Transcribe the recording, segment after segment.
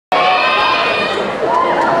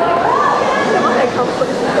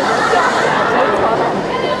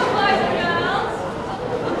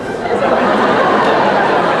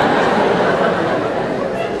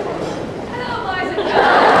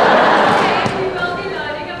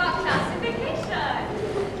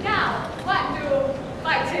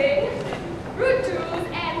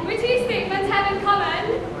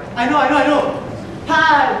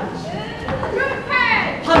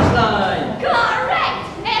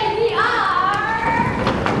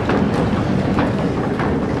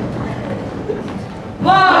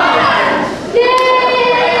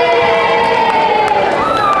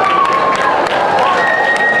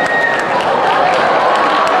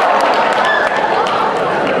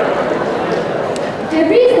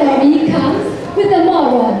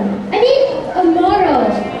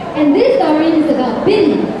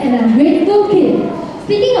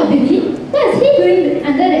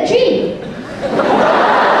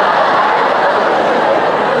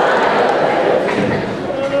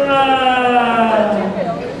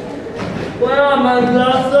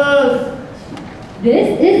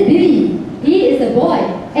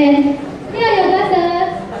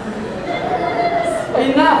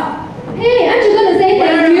enough! Hey, aren't you gonna say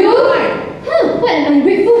thank you? Huh, what an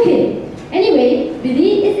ungrateful kid. Anyway,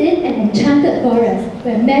 Billy is in an enchanted forest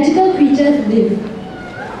where magical creatures live.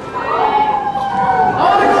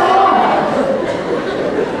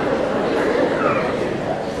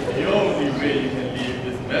 The only way you can leave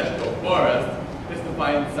this magical forest is to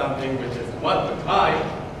find something which is one with time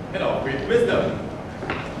and of great wisdom.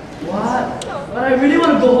 What? But I really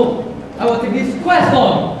want to go home. I will take this quest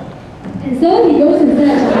on. And so he goes in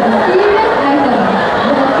search of a mysterious item.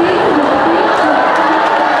 Walking.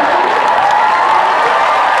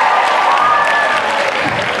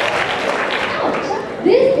 Ouch!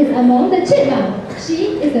 This is among the chipmunk. She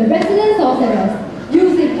is a resident sorceress.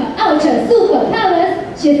 Using her ultra superpowers,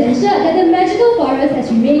 she has ensured that the magical forest has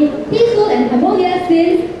remained peaceful and harmonious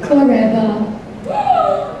since forever.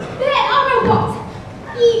 That other what?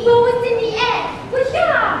 Evil is in the air. Whoosha!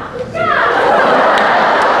 Whoosha!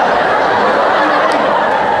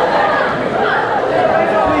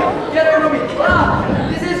 Get away from me! Ah!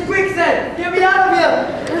 This is quicksand! Get me out of here!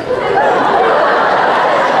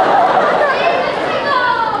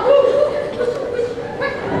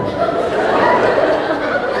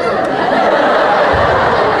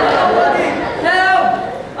 Help!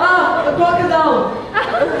 Ah! The crocodile!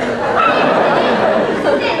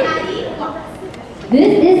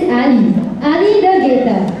 This is Ali. Ali the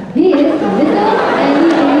Gator. He is a little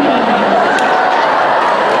alligator.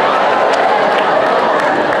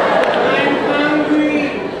 I'm hungry,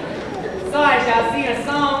 so I shall sing a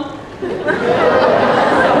song.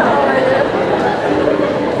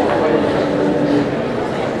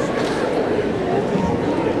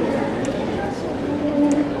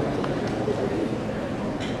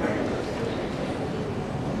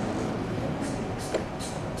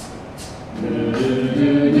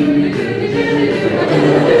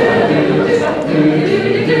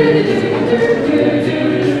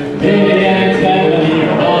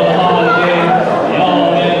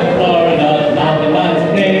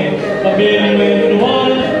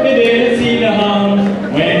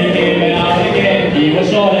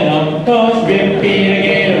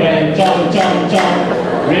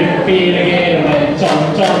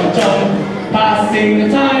 Passing the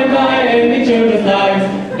time by ending children's lives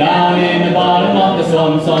down in the bottom of the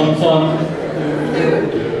swamp.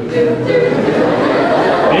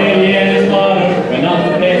 Billy and his mother went off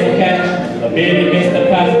to play some catch, but Billy missed the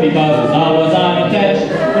pass because his arm was unattached.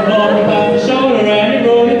 The ball went past the shoulder and he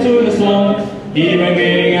rolled into the swamp. He went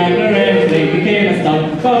waiting after and his leg became a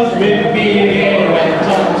stump. Cause Rip Billy the Gator went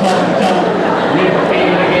chomp. Rip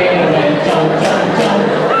Billy the Gator went chomp.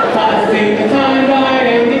 Passing the time by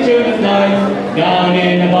empty children's lives down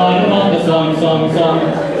in the bottom of the swamp. Stop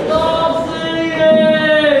singing!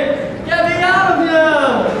 Get me out of here!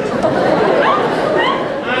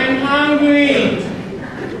 I'm hungry.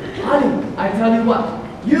 Ali, I tell you what.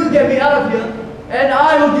 You get me out of here, and I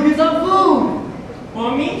will give you some food!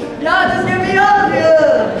 For me? Yeah, just get me out of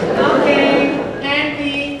here! Okay,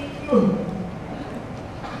 empty.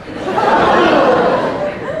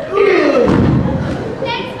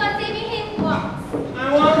 Thanks for saving him once. I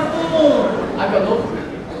want food. I've got no food.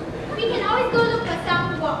 We can always go look for some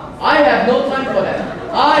walks. I have no time for that.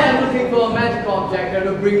 I am looking for a magical object that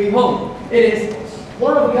will bring me home. It is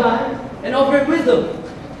one of a kind and of great wisdom.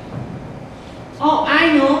 Oh,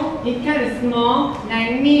 I know. It's kind of small,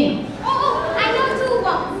 like me. Oh, I know two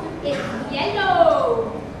walks. It's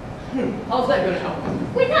yellow. How's that going to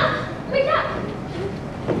help? Wake up! Wake up!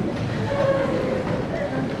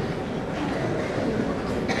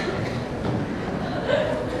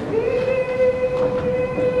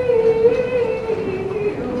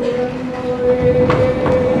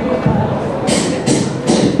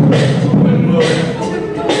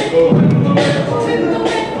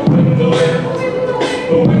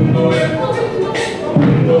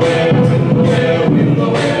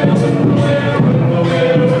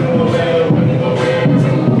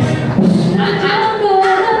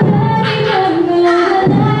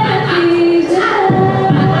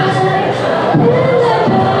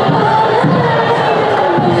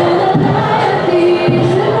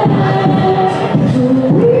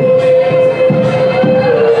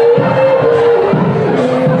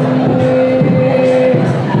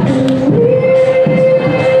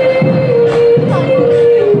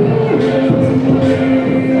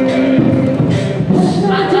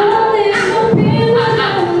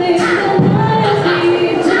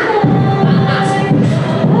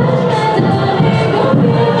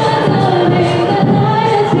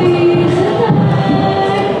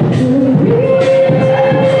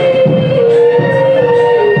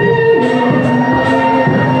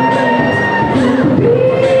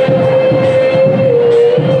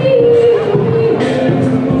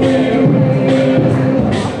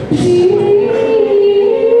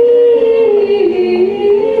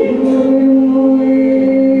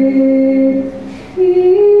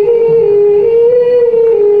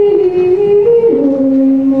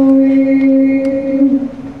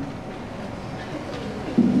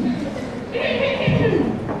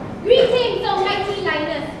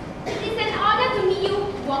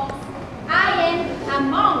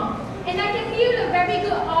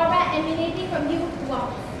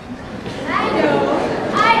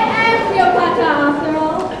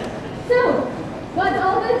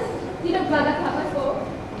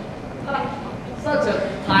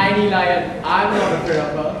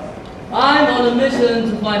 I'm on a mission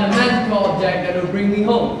to find a magical object that will bring me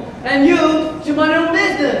home. And you should find a